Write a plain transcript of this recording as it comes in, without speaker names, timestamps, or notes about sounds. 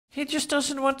He just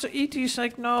doesn't want to eat. He's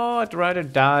like, no, I'd rather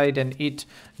die than eat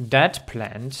that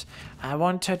plant. I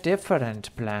want a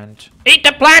different plant. Eat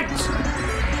the plant!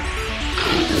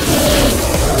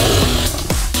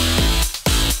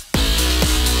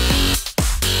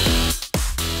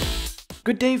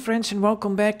 Good day, friends, and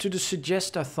welcome back to the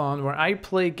Suggestathon, where I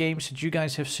play games that you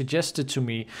guys have suggested to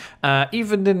me.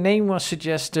 Even the name was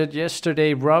suggested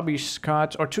yesterday. Robbie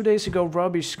Scott, or 2 days ago,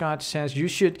 Robbie Scott says you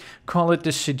should call it the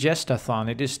Suggestathon.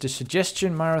 It is the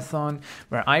suggestion marathon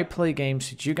where I play games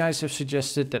that you guys have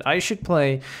suggested that I should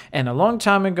play. And a long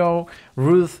time ago,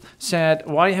 Ruth said,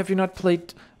 why have you not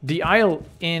played The Isle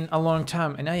in a long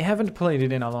time? And I haven't played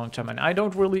it in a long time, and I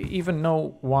don't really even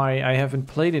know why I haven't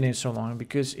played it in so long,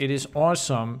 because it is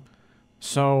awesome.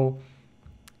 So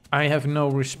I have no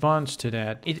response to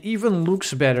that. It even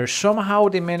looks better. Somehow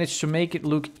they managed to make it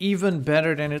look even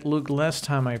better than it looked last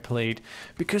time I played,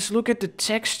 because look at the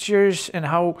textures and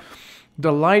how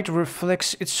the light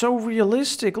reflects. It's so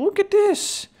realistic. Look at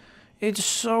this. It's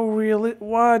so real.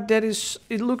 What? That is...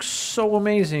 It looks so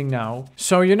amazing now.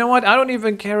 So, you know what? I don't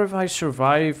even care if I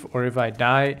survive or if I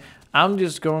die. I'm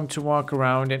just going to walk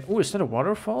around and... Oh, is that a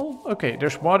waterfall? Okay,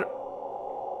 there's water...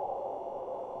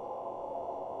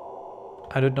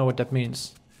 I don't know what that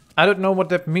means. I don't know what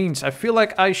that means. I feel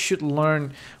like I should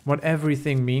learn what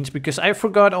everything means, because I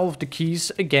forgot all of the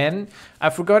keys again.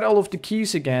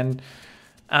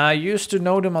 I used to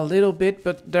know them a little bit,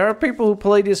 but there are people who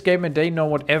play this game and they know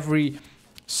what every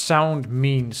sound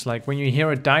means. Like when you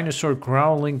hear a dinosaur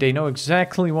growling, they know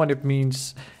exactly what it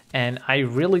means, and I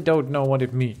really don't know what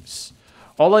it means.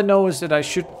 All I know is that I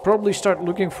should probably start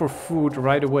looking for food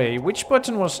right away. Which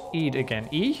button was eat again?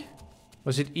 E?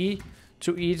 Was it E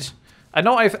to eat? I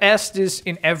know I've asked this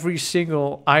in every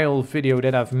single Isle video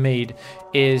that I've made,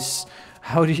 is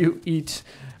how do you eat?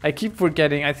 I keep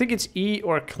forgetting. I think it's E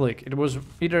or click. It was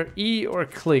either E or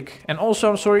click. And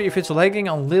also, I'm sorry if it's lagging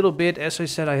a little bit. As I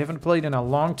said, I haven't played in a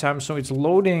long time, so it's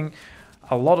loading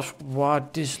a lot of... Wow,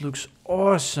 this looks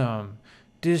awesome.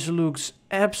 This looks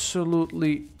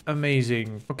absolutely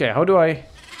amazing. Okay, how do I...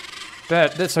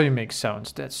 That's how you make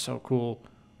sounds. That's so cool.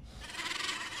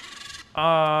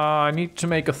 I need to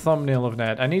make a thumbnail of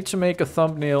that. I need to make a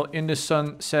thumbnail in the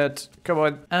sunset. Come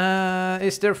on.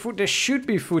 Is there food? There should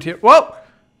be food here. Whoa!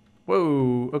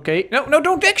 Whoa, okay. No,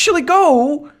 don't actually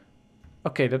go!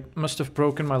 Okay, that must have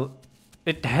broken my...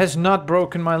 It has not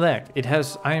broken my leg. It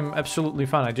has... I am absolutely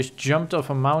fine. I just jumped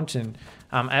off a mountain.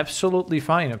 I'm absolutely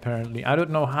fine, apparently. I don't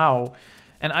know how.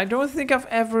 And I don't think I've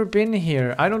ever been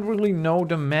here. I don't really know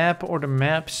the map or the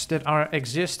maps that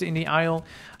exist in the Isle.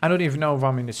 I don't even know if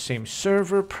I'm in the same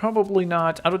server. Probably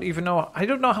not. I don't even know... I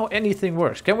don't know how anything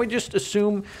works. Can we just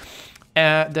assume...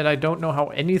 that I don't know how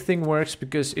anything works,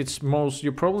 because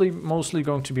you're probably mostly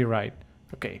going to be right.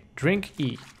 Okay, drink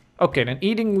E. Okay, then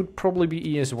eating would probably be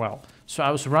E as well. So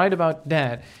I was right about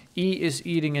that. E is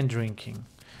eating and drinking.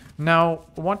 Now,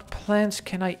 what plants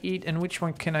can I eat and which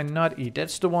one can I not eat?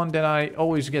 That's the one that I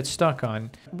always get stuck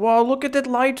on. Wow, look at that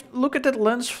light. Look at that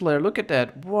lens flare. Look at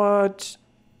that. What?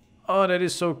 Oh, that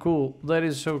is so cool. That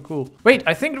is so cool. Wait,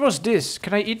 I think it was this.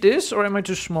 Can I eat this, or am I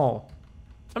too small?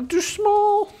 I'm too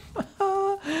small.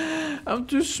 I'm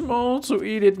too small to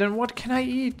eat it. Then what can I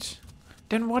eat?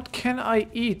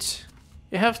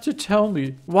 You have to tell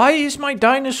me. Why is my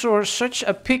dinosaur such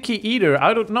a picky eater?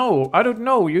 I don't know.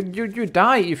 You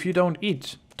die if you don't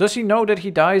eat. Does he know that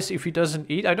he dies if he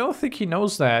doesn't eat? I don't think he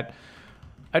knows that.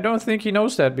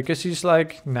 Because he's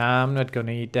like, nah, I'm not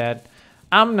gonna eat that.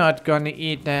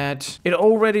 It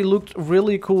already looked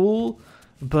really cool,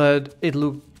 but it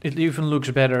even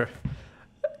looks better.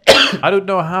 I don't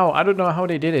know how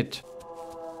they did it.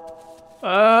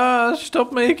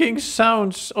 Stop making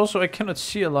sounds. Also, I cannot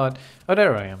see a lot. Oh,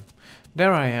 there I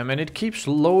am. And it keeps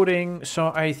loading.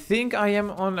 So I think I am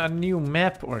on a new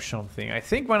map or something. I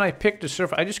think when I picked the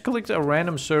server, I just clicked a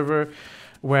random server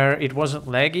where it wasn't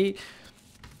laggy.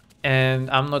 And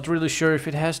I'm not really sure if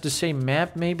it has the same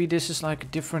map. Maybe this is like a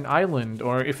different island,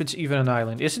 or if it's even an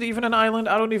island. Is it even an island?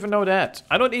 I don't even know that.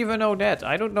 I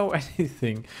don't know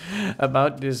anything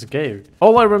about this game.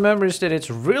 All I remember is that it's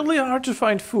really hard to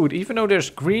find food, even though there's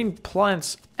green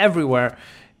plants everywhere.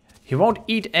 He won't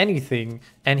eat anything,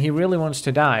 and he really wants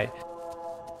to die.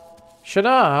 Shut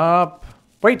up.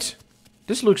 Wait.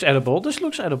 This looks edible.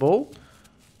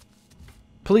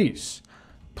 Please,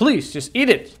 just eat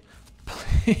it.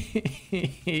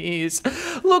 Please.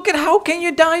 Look at how can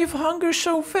you die of hunger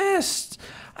so fast?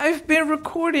 I've been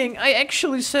recording. I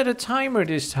actually set a timer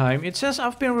this time. It says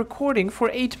I've been recording for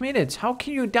 8 minutes. How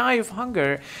can you die of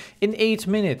hunger in 8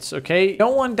 minutes, okay? No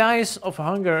one dies of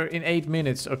hunger in 8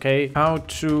 minutes, okay? How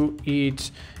to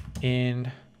eat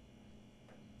in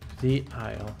the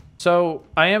aisle. So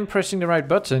I am pressing the right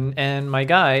button, and my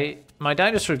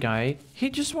dinosaur guy, he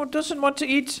just doesn't want to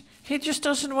eat. He just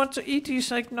doesn't want to eat.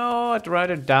 He's like, no, I'd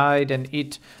rather die than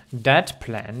eat that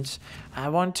plant. I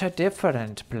want a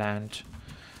different plant.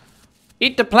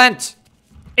 Eat the plant!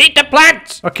 Eat the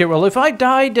plant! Okay, well, if I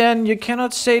die, then you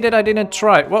cannot say that I didn't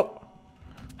try. Well,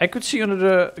 I could see under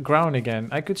the ground again.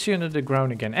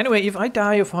 Anyway, if I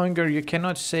die of hunger, you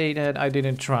cannot say that I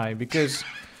didn't try. Because,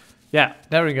 yeah,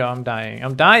 there we go. I'm dying.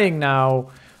 I'm dying now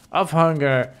of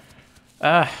hunger.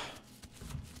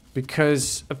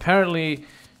 Because apparently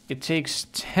it takes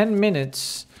 10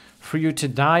 minutes for you to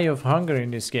die of hunger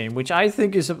in this game. Which I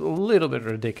think is a little bit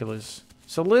ridiculous.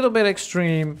 It's a little bit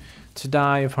extreme to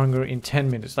die of hunger in 10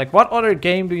 minutes. Like, what other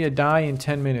game do you die in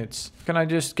 10 minutes? Can I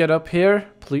just get up here,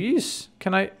 please?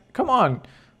 Can I? Come on.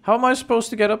 How am I supposed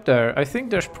to get up there? I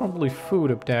think there's probably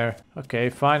food up there. Okay,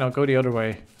 fine. I'll go the other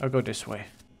way. I'll go this way.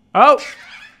 Oh!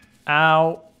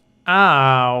 Ow.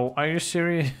 Ow. Are you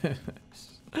serious?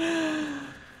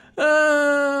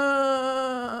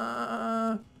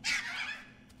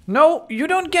 No, you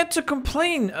don't get to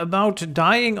complain about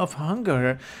dying of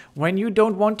hunger when you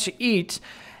don't want to eat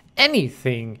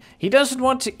anything. He doesn't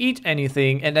want to eat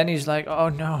anything, and then he's like, oh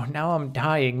no, now I'm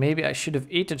dying. Maybe I should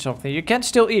have eaten something. You can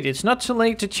still eat. It's not too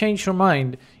late to change your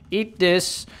mind. Eat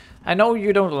this. I know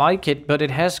you don't like it, but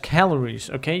it has calories,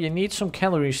 okay? You need some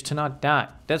calories to not die.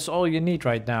 That's all you need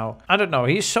right now. I don't know.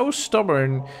 He's so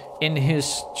stubborn in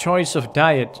his choice of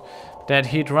diet that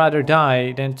he'd rather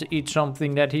die than to eat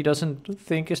something that he doesn't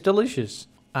think is delicious.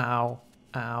 Ow,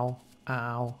 ow,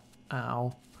 ow,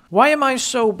 ow. Why am I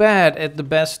so bad at the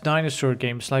best dinosaur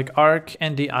games like Ark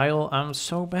and the Isle? I'm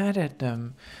so bad at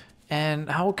them. And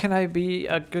how can I be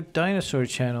a good dinosaur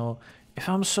channel if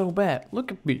I'm so bad?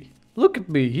 Look at me. Look at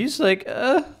me. He's like,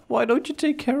 why don't you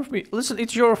take care of me? Listen,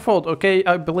 it's your fault, okay?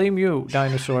 I blame you,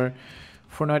 dinosaur,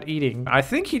 for not eating. I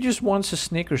think he just wants a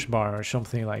Snickers bar or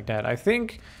something like that. I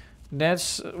think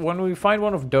that's when we find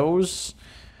one of those,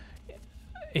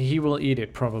 he will eat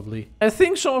it probably. I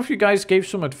think some of you guys gave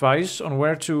some advice on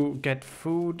where to get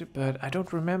food, but I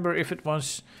don't remember if it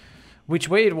was, which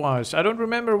way it was. I don't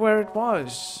remember where it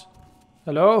was.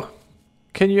 Hello?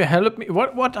 Can you help me?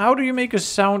 What? How do you make a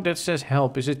sound that says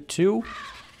help? Is it 2?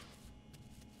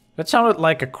 That sounded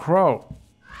like a crow.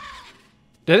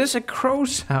 That is a crow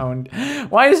sound.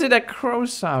 Why is it a crow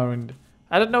sound?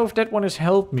 I don't know if that one is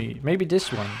help me. Maybe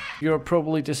this one. You're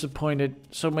probably disappointed,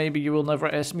 so maybe you will never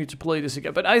ask me to play this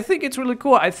again. But I think it's really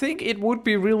cool. I think it would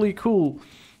be really cool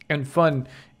and fun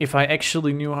if I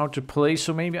actually knew how to play.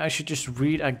 So maybe I should just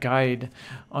read a guide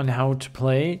on how to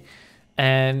play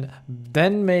and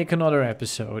then make another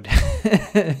episode.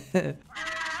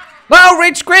 Wow,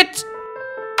 rage quit!